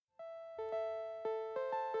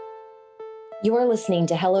You're listening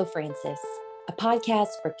to Hello Francis, a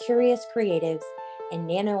podcast for curious creatives and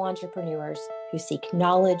nano entrepreneurs who seek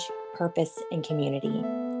knowledge, purpose, and community.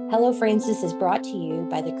 Hello Francis is brought to you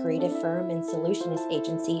by the creative firm and solutionist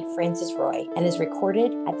agency Francis Roy and is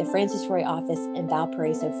recorded at the Francis Roy office in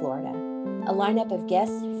Valparaiso, Florida. A lineup of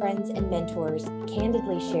guests, friends, and mentors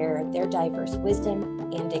candidly share their diverse wisdom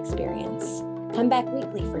and experience. Come back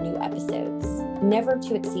weekly for new episodes. Never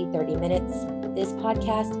to exceed 30 minutes. This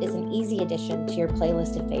podcast is an easy addition to your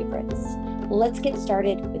playlist of favorites. Let's get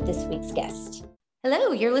started with this week's guest.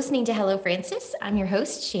 Hello, you're listening to Hello Francis. I'm your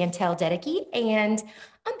host, Chantel Dedeke, and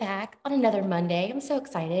I'm back on another Monday. I'm so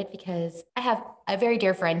excited because I have a very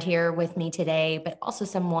dear friend here with me today, but also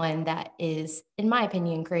someone that is, in my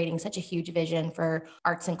opinion, creating such a huge vision for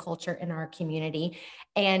arts and culture in our community.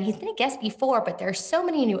 And he's been a guest before, but there are so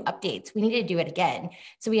many new updates. We need to do it again.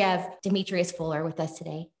 So we have Demetrius Fuller with us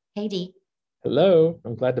today. Hey, D. Hello,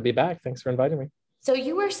 I'm glad to be back. Thanks for inviting me. So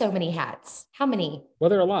you wear so many hats. How many?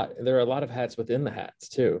 Well, there are a lot. There are a lot of hats within the hats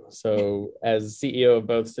too. So as CEO of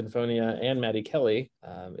both Sinfonia and Maddie Kelly,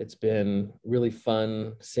 it's been really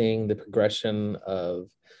fun seeing the progression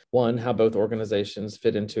of one, how both organizations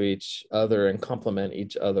fit into each other and complement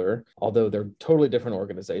each other, although they're totally different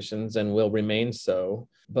organizations and will remain so,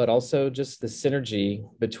 but also just the synergy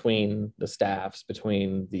between the staffs,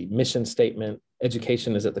 between the mission statement.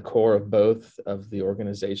 Education is at the core of both of the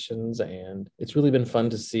organizations, and it's really been fun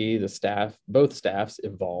to see the staff, both staffs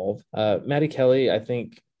evolve. Maddie Kelly, I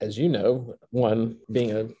think, as you know, one,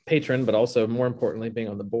 being a patron, but also more importantly, being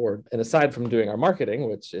on the board. And aside from doing our marketing,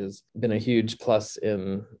 which has been a huge plus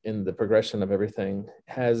in the progression of everything,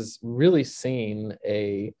 has really seen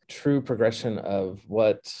a true progression of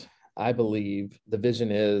what I believe the vision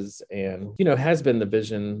is, and, has been the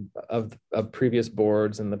vision of previous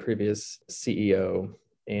boards and the previous CEO.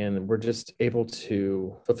 And we're just able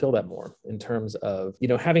to fulfill that more in terms of,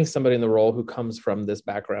 having somebody in the role who comes from this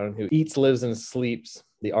background, who eats, lives, and sleeps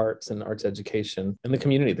the arts and arts education, and the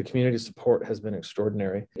community support has been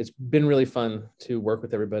extraordinary. It's been really fun to work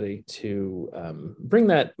with everybody to bring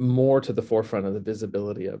that more to the forefront of the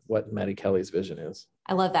visibility of what Maddie Kelly's vision is.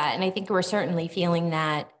 I love that. And I think we're certainly feeling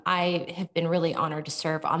that. I have been really honored to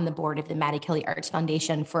serve on the board of the Maddie Kelly Arts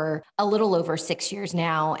Foundation for a little over 6 years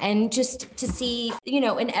now. And just to see,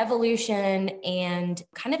 an evolution and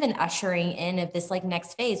kind of an ushering in of this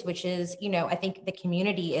next phase, which is, I think the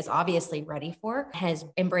community is obviously ready for, has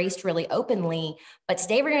embraced really openly. But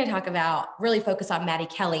today we're going to talk about, really focus on Maddie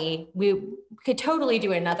Kelly. We could totally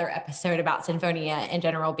do another episode about Sinfonia in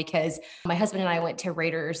general, because my husband and I went to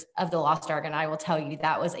Raiders of the Lost Ark, and I will tell you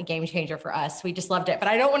that was a game changer for us. We just loved it. But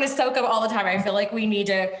I don't want to soak up all the time. I feel like we need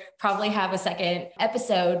to probably have a second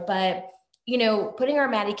episode. But, putting our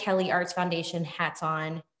Maddie Kelly Arts Foundation hats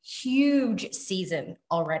on, huge season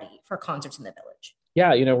already for Concerts in the Village.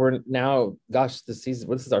 Yeah, we're now, this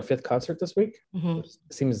is our 5th concert this week. Mm-hmm.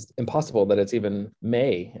 It seems impossible that it's even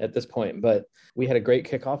May at this point, but we had a great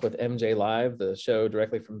kickoff with MJ Live, the show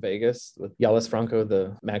directly from Vegas with Yalis Franco,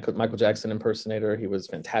 the Michael Jackson impersonator. He was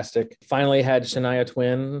fantastic. Finally had Shania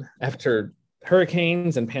Twain after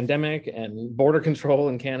hurricanes and pandemic and border control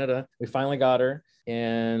in Canada. We finally got her.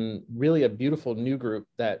 And really a beautiful new group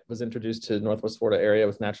that was introduced to Northwest Florida area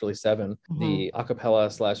with Naturally Seven, the a cappella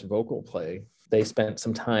 / vocal play. They spent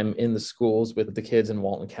some time in the schools with the kids in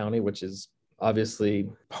Walton County, which is obviously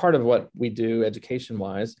part of what we do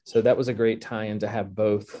education-wise. So that was a great tie-in to have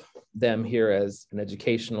both them here as an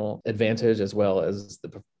educational advantage as well as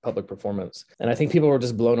the public performance. And I think people were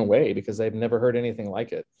just blown away because they've never heard anything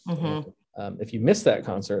like it. Mm-hmm. If you missed that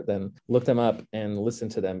concert, then look them up and listen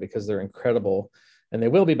to them because they're incredible. And they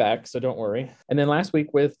will be back, so don't worry. And then last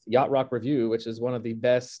week with Yacht Rock Review, which is one of the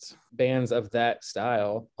best bands of that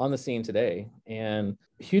style on the scene today. And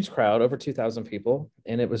huge crowd, over 2,000 people.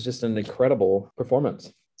 And it was just an incredible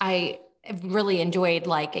performance. I really enjoyed,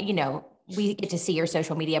 we get to see your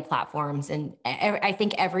social media platforms. And I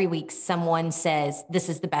think every week someone says, this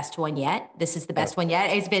is the best one yet. This is the best one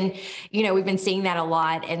yet. It's been, we've been seeing that a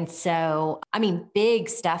lot. And so, big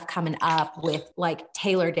stuff coming up with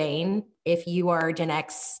Taylor Dane. If you are Gen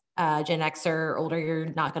Xer, older, you're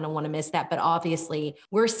not going to want to miss that. But obviously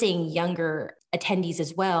we're seeing younger attendees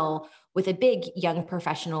as well, with a big young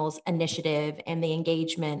professionals initiative and the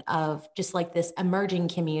engagement of just this emerging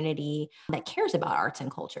community that cares about arts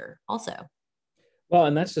and culture also. Well,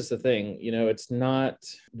 and that's just the thing, it's not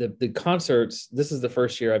the concerts. This is the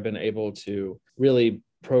first year I've been able to really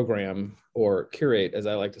program or curate, as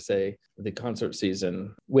I like to say, the concert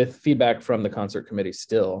season with feedback from the concert committee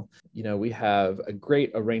still. We have a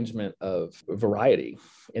great arrangement of variety,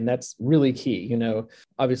 and that's really key.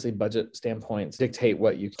 Obviously budget standpoints dictate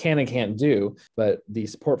what you can and can't do, but the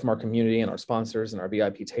support from our community and our sponsors and our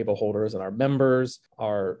VIP table holders and our members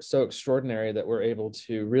are so extraordinary that we're able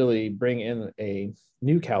to really bring in a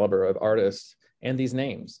new caliber of artists. And these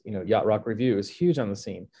names, Yacht Rock Review is huge on the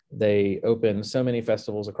scene. They open so many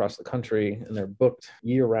festivals across the country, and they're booked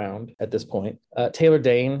year round at this point. Taylor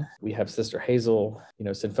Dane, we have Sister Hazel.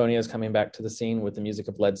 Sinfonia is coming back to the scene with the music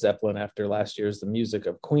of Led Zeppelin after last year's The Music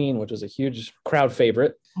of Queen, which was a huge crowd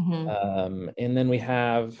favorite. Mm-hmm. And then we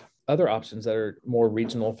have other options that are more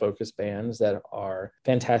regional focused bands that are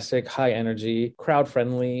fantastic, high energy, crowd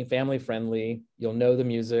friendly, family friendly. You'll know the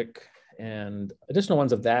music. And additional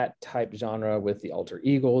ones of that type genre with the Alter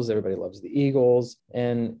Eagles. Everybody loves the Eagles.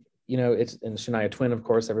 And, it's in Shania Twain, of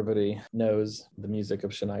course, everybody knows the music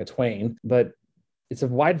of Shania Twain, but it's a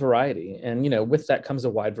wide variety. And, with that comes a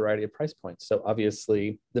wide variety of price points. So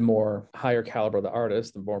obviously, the more higher caliber the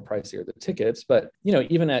artist, the more pricier the tickets. But,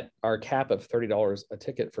 even at our cap of $30 a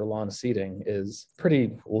ticket for lawn seating is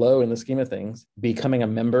pretty low in the scheme of things. Becoming a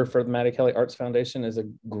member for the Maddie Kelly Arts Foundation is a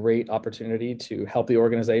great opportunity to help the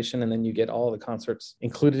organization. And then you get all the concerts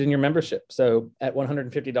included in your membership. So at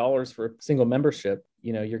 $150 for a single membership,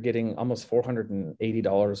 you're getting almost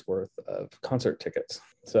 $480 worth of concert tickets.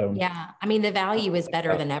 So yeah, the value is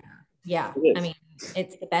better than ever. Yeah.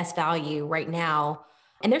 It's the best value right now.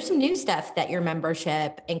 And there's some new stuff that your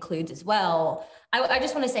membership includes as well. I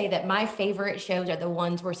just want to say that my favorite shows are the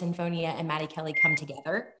ones where Sinfonia and Maddie Kelly come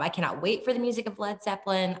together. I cannot wait for the music of Led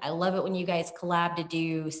Zeppelin. I love it when you guys collab to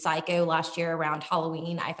do Psycho last year around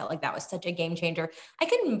Halloween. I felt like that was such a game changer. I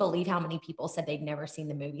couldn't believe how many people said they'd never seen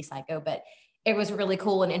the movie Psycho, but it was really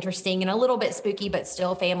cool and interesting and a little bit spooky, but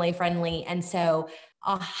still family friendly. And so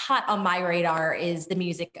hot on my radar is the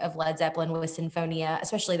music of Led Zeppelin with Sinfonia,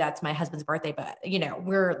 especially that's my husband's birthday, but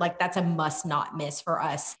we're like, that's a must not miss for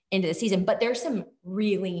us into the season. But there's some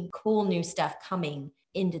really cool new stuff coming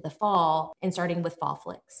into the fall and starting with Fall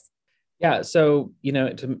Flicks. Yeah. So,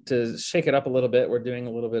 to shake it up a little bit, we're doing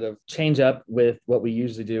a little bit of change up with what we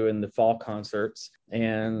usually do in the fall concerts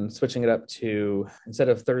and switching it up to, instead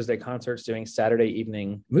of Thursday concerts, doing Saturday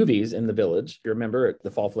evening movies in the Village. If you remember,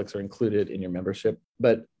 the Fall Flicks are included in your membership,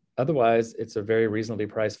 but otherwise it's a very reasonably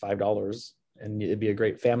priced $5, and it'd be a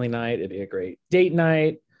great family night. It'd be a great date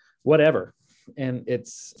night, whatever. And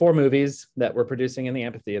it's 4 movies that we're producing in the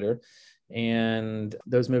amphitheater. And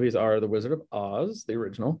those movies are The Wizard of Oz, the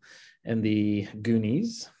original, and The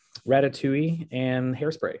Goonies, Ratatouille, and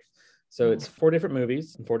Hairspray. So it's 4 different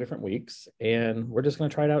movies in 4 different weeks, and we're just going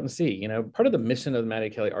to try it out and see. Part of the mission of the Maddie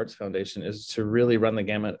Kelly Arts Foundation is to really run the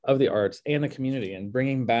gamut of the arts and the community and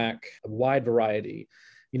bringing back a wide variety.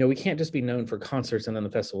 We can't just be known for concerts and then the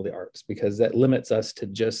Festival of the Arts, because that limits us to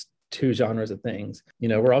just 2 genres of things.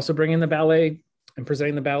 We're also bringing the ballet and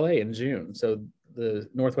presenting the ballet in June. So the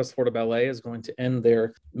Northwest Florida Ballet is going to end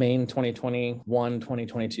their main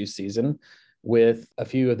 2021-2022 season with a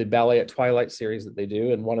few of the Ballet at Twilight series that they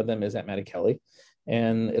do, and one of them is at Maddie Kelly.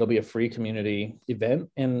 And it'll be a free community event.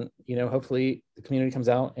 And, hopefully the community comes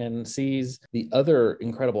out and sees the other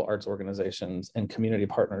incredible arts organizations and community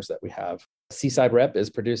partners that we have. Seaside Rep is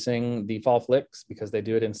producing the Fall Flicks because they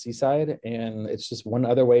do it in Seaside. And it's just one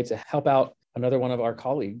other way to help out another one of our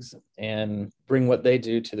colleagues and bring what they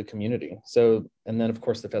do to the community. So, and then of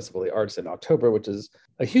course the Festival of the Arts in October, which is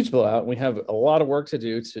a huge blowout. We have a lot of work to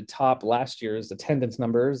do to top last year's attendance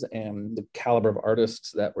numbers and the caliber of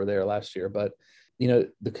artists that were there last year. But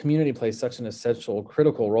the community plays such an essential,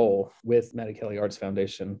 critical role with Maddie Kelly Arts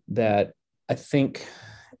Foundation that I think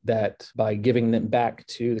that by giving them back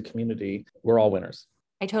to the community, we're all winners.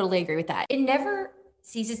 I totally agree with that. It never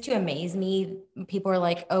ceases to amaze me. People are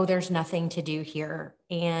like, oh, there's nothing to do here.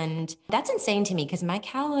 And that's insane to me because my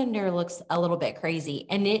calendar looks a little bit crazy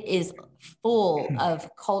and it is full of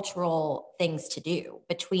cultural things to do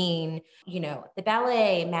between, the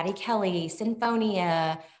ballet, Maddie Kelly,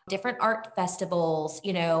 Sinfonia, different art festivals,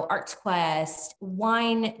 Arts Quest,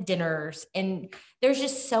 wine dinners. And there's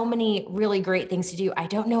just so many really great things to do. I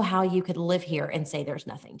don't know how you could live here and say there's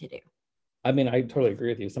nothing to do. I totally agree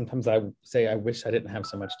with you. Sometimes I say, I wish I didn't have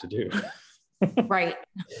so much to do. Right.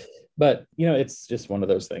 But, it's just one of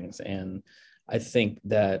those things. And I think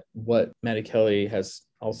that what Maddie Kelly has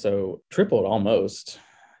also tripled almost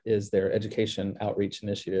is their education outreach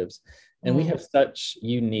initiatives. And we have such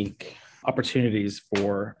unique opportunities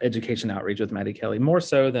for education outreach with Maddie Kelly, more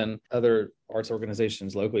so than other arts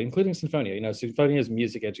organizations locally, including Sinfonia. Sinfonia is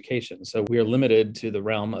music education. So we are limited to the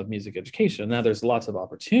realm of music education. Now, there's lots of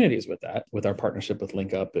opportunities with that, with our partnership with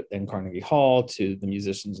Link Up and Carnegie Hall to the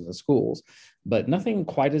musicians in the schools, but nothing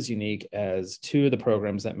quite as unique as two of the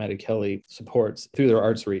programs that Maddie Kelly supports through their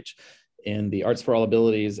Arts Reach in the Arts for All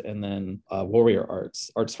Abilities and then Warrior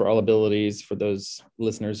Arts. Arts for All Abilities, for those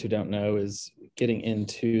listeners who don't know, is getting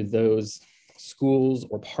into those schools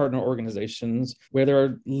or partner organizations where there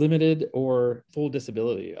are limited or full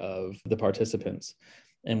disability of the participants.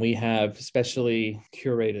 And we have specially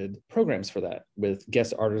curated programs for that with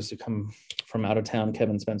guest artists who come from out of town.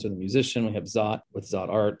 Kevin Spencer, the musician. We have Zot with Zot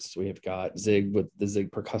Arts. We have got Zig with the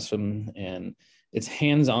Zig Percussion. And it's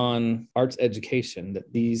hands-on arts education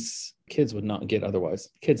that these kids would not get otherwise,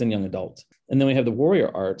 kids and young adults. And then we have the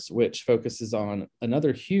Warrior Arts, which focuses on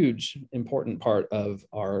another huge, important part of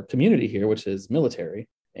our community here, which is military,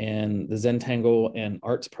 and the Zentangle and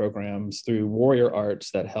arts programs through Warrior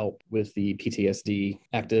Arts that help with the PTSD,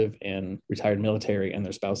 active and retired military and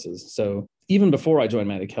their spouses. So even before I joined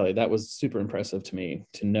Maddie Kelly, that was super impressive to me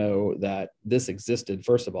to know that this existed,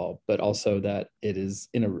 first of all, but also that it is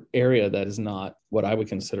in an area that is not what I would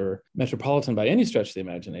consider metropolitan by any stretch of the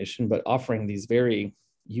imagination, but offering these very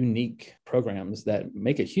unique programs that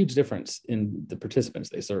make a huge difference in the participants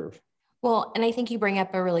they serve. Well, and I think you bring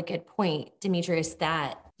up a really good point, Demetrius,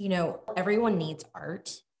 that, everyone needs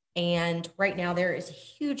art. And right now there is a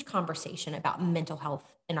huge conversation about mental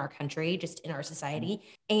health in our country, just in our society.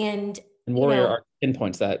 And Warrior Art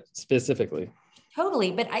pinpoints that specifically.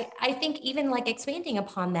 Totally. But I think even like expanding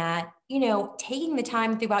upon that, taking the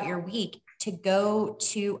time throughout your week to go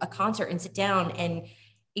to a concert and sit down and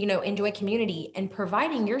enjoy community and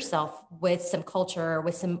providing yourself with some culture,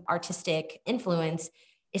 with some artistic influence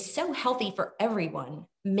is so healthy for everyone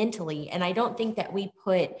mentally. And I don't think that we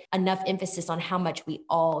put enough emphasis on how much we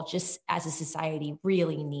all just as a society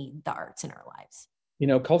really need the arts in our lives.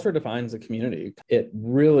 Culture defines a community. It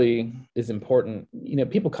really is important.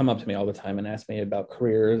 People come up to me all the time and ask me about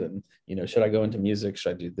careers and, should I go into music? Should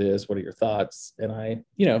I do this? What are your thoughts? And I,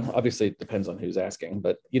 obviously it depends on who's asking,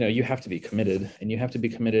 but, you have to be committed, and you have to be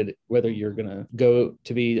committed whether you're going to go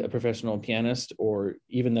to be a professional pianist or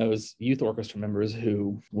even those youth orchestra members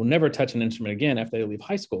who will never touch an instrument again after they leave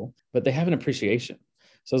high school, but they have an appreciation.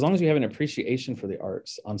 So as long as you have an appreciation for the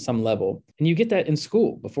arts on some level, and you get that in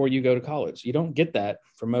school before you go to college, you don't get that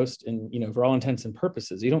for most, and for all intents and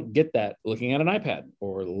purposes, you don't get that looking at an iPad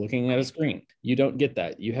or looking at a screen. You don't get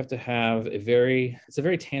that. You have to have it's a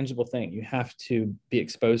very tangible thing. You have to be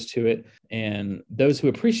exposed to it. And those who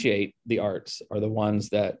appreciate the arts are the ones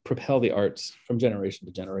that propel the arts from generation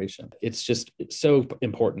to generation. It's so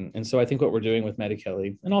important. And so I think what we're doing with Maddie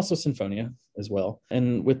Kelly and also Sinfonia as well,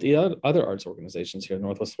 and with the other arts organizations here,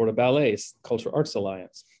 Northwest Florida Ballet, Cultural Arts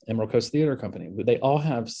Alliance, Emerald Coast Theater Company, they all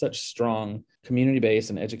have such strong community-based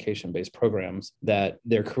and education-based programs that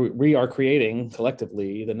we are creating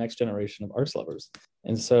collectively the next generation of arts lovers.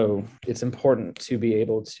 And so it's important to be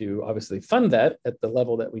able to obviously fund that at the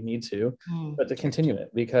level that we need to, but to continue it,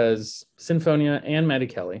 because Sinfonia and Maddie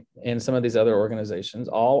Kelly and some of these other organizations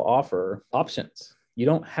all offer options. You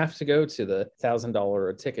don't have to go to the $1,000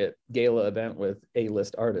 a ticket gala event with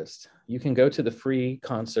A-list artists. You can go to the free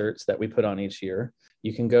concerts that we put on each year.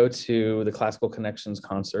 You can go to the Classical Connections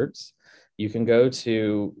concerts. You can go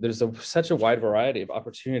to, such a wide variety of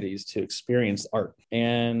opportunities to experience art.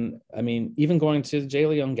 And I mean, even going to the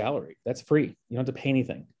J. Young Gallery, that's free. You don't have to pay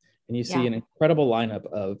anything. And you see an incredible lineup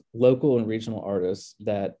of local and regional artists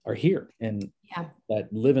that are here and that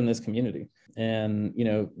live in this community. And,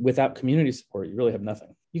 without community support, you really have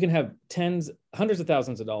nothing. You can have hundreds of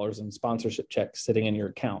thousands of dollars in sponsorship checks sitting in your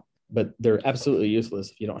account, but they're absolutely useless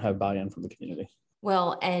if you don't have buy-in from the community.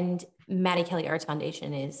 Well, and Maddie Kelly Arts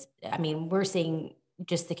Foundation we're seeing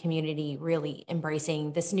just the community really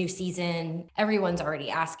embracing this new season. Everyone's already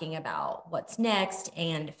asking about what's next,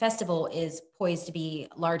 and festival is poised to be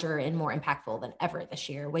larger and more impactful than ever this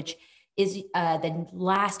year, which is the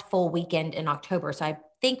last full weekend in October. So I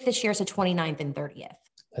think this year's the 29th and 30th.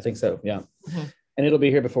 I think so, yeah. Mm-hmm. And it'll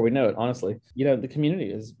be here before we know it, honestly. The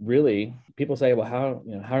community is really, people say, well, how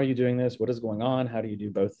are you doing this? What is going on? How do you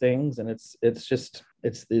do both things? And it's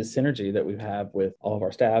the synergy that we have with all of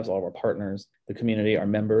our staffs, all of our partners, the community, our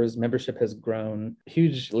members. Membership has grown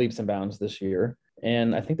huge leaps and bounds this year.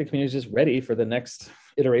 And I think the community is just ready for the next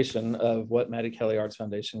iteration of what Maddie Kelly Arts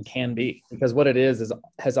Foundation can be, because what it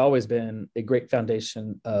has always been a great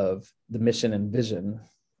foundation of the mission and vision.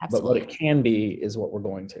 Absolutely. But what it can be is what we're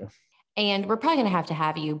going to. And we're probably going to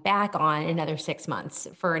have you back on another 6 months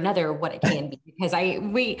for another what it can be, because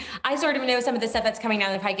I sort of know some of the stuff that's coming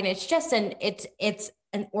down the pike, and it's just it's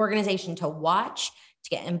an organization to watch, to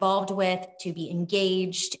get involved with, to be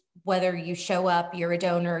engaged. Whether you show up, you're a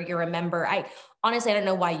donor, you're a member. Honestly, I don't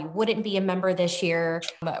know why you wouldn't be a member this year.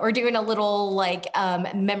 We're doing a little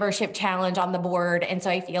membership challenge on the board. And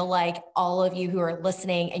so I feel like all of you who are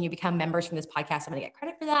listening and you become members from this podcast, I'm going to get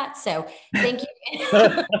credit for that. So thank you.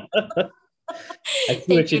 I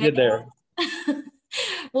see what you did there.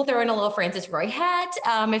 We'll throw in a little Frances Roy hat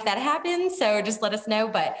if that happens. So just let us know.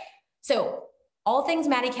 But so all things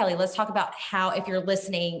Maddie Kelly, let's talk about how, if you're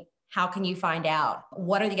listening, how can you find out?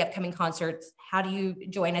 What are the upcoming concerts? How do you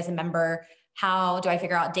join as a member? How do I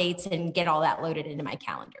figure out dates and get all that loaded into my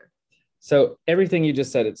calendar? So everything you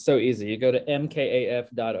just said, it's so easy. You go to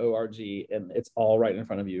mkaf.org and it's all right in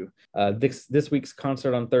front of you. This week's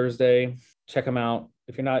concert on Thursday, check them out.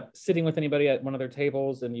 If you're not sitting with anybody at one of their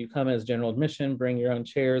tables and you come as general admission, bring your own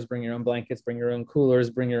chairs, bring your own blankets, bring your own coolers,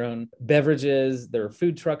 bring your own beverages. There are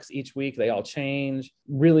food trucks each week. They all change.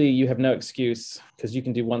 Really, you have no excuse because you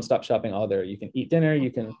can do one-stop shopping all there. You can eat dinner,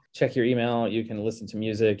 you can check your email, you can listen to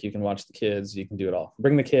music, you can watch the kids, you can do it all.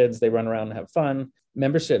 Bring the kids, they run around and have fun.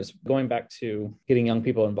 Memberships, going back to getting young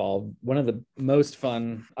people involved, one of the most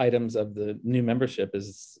fun items of the new membership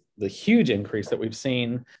is the huge increase that we've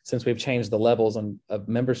seen since we've changed the levels of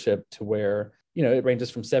membership to where, it ranges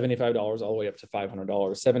from $75 all the way up to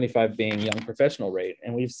 $500, 75 being young professional rate.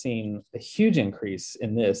 And we've seen a huge increase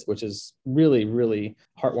in this, which is really, really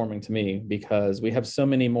heartwarming to me because we have so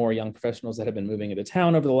many more young professionals that have been moving into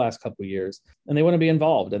town over the last couple of years, and they want to be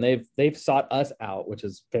involved, and they've sought us out, which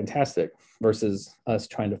is fantastic versus us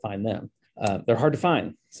trying to find them. They're hard to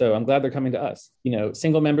find. So I'm glad they're coming to us.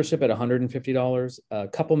 Single membership at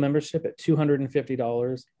 $150, couple membership at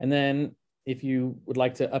 $250. And then if you would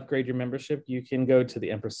like to upgrade your membership, you can go to the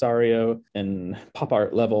Impresario and pop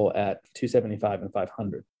art level at $275 and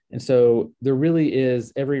 $500. And so there really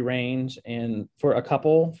is every range. And for a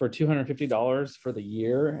couple, for $250 for the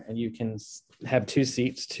year, and you can have 2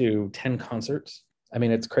 seats to 10 concerts. I mean,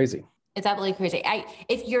 it's crazy. It's absolutely crazy. I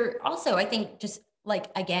think just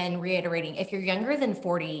again, reiterating, if you're younger than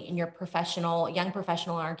 40 and you're young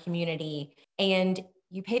professional in our community, and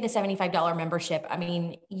you pay the $75 membership, I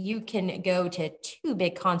mean, you can go to 2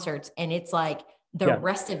 big concerts and it's like the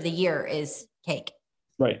rest of the year is cake.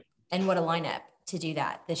 Right. And what a lineup to do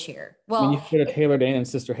that this year. Well, you go to Taylor Dane and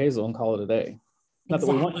Sister Hazel and call it a day. Not that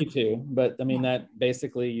we want you to, but I mean, that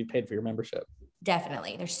basically you paid for your membership.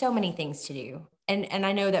 Definitely. There's so many things to do. And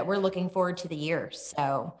I know that we're looking forward to the year.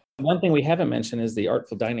 So one thing we haven't mentioned is the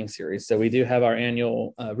Artful Dining series. So we do have our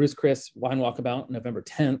annual Ruth's Chris Wine Walkabout November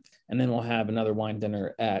 10th, and then we'll have another wine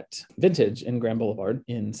dinner at Vintage in Grand Boulevard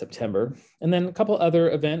in September. And then a couple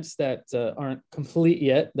other events that aren't complete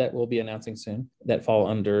yet that we'll be announcing soon that fall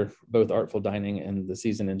under both Artful Dining and the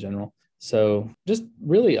season in general. So just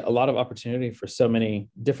really a lot of opportunity for so many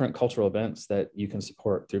different cultural events that you can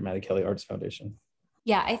support through Maddie Kelly Arts Foundation.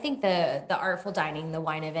 Yeah, I think the Artful Dining, the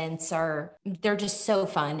wine events they're just so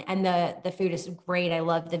fun, and the food is great. I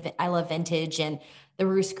love Vintage, and the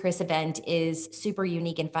Ruth's Chris event is super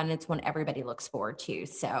unique and fun. It's one everybody looks forward to.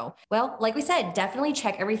 So, well, like we said, definitely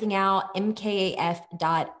check everything out,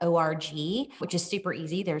 mkaf.org, which is super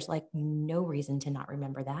easy. There's no reason to not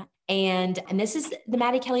remember that. And this is the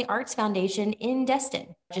Maddie Kelly Arts Foundation in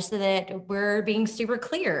Destin, just so that we're being super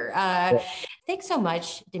clear. Thanks so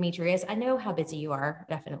much, Demetrius. I know how busy you are,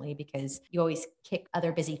 definitely, because you always kick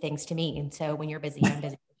other busy things to me. And so when you're busy, I'm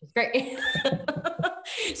busy, which is great.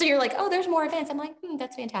 So you're like, oh, there's more events. I'm like,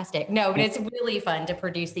 that's fantastic. No, but it's really fun to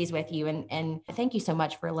produce these with you. And thank you so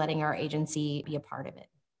much for letting our agency be a part of it.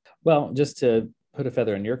 Well, just to put a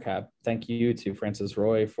feather in your cap, thank you to Frances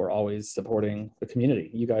Roy for always supporting the community.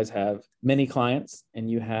 You guys have many clients, and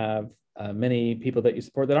you have many people that you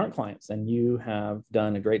support that aren't clients, and you have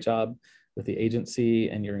done a great job with the agency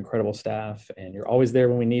and your incredible staff, and you're always there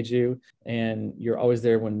when we need you, and you're always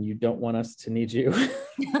there when you don't want us to need you.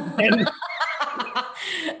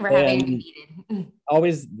 We're happy to be needed.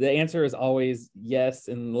 Always, the answer is always yes,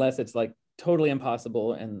 unless it's totally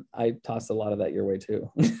impossible, and I toss a lot of that your way too.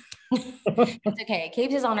 It's okay. It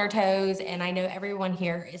keeps us on our toes, and I know everyone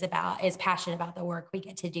here is passionate about the work we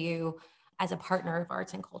get to do as a partner of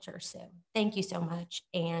arts and culture. So thank you so much,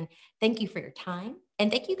 and thank you for your time. And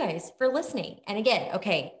thank you guys for listening. And again,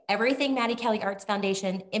 okay, everything Maddie Kelly Arts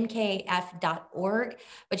Foundation, mkf.org.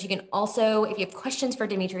 But you can also, if you have questions for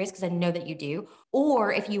Demetrius, because I know that you do,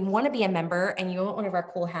 or if you want to be a member and you want one of our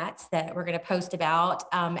cool hats that we're going to post about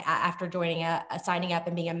after signing up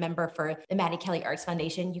and being a member for the Maddie Kelly Arts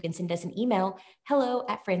Foundation, you can send us an email,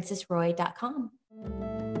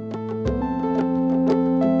 hello@francisroy.com.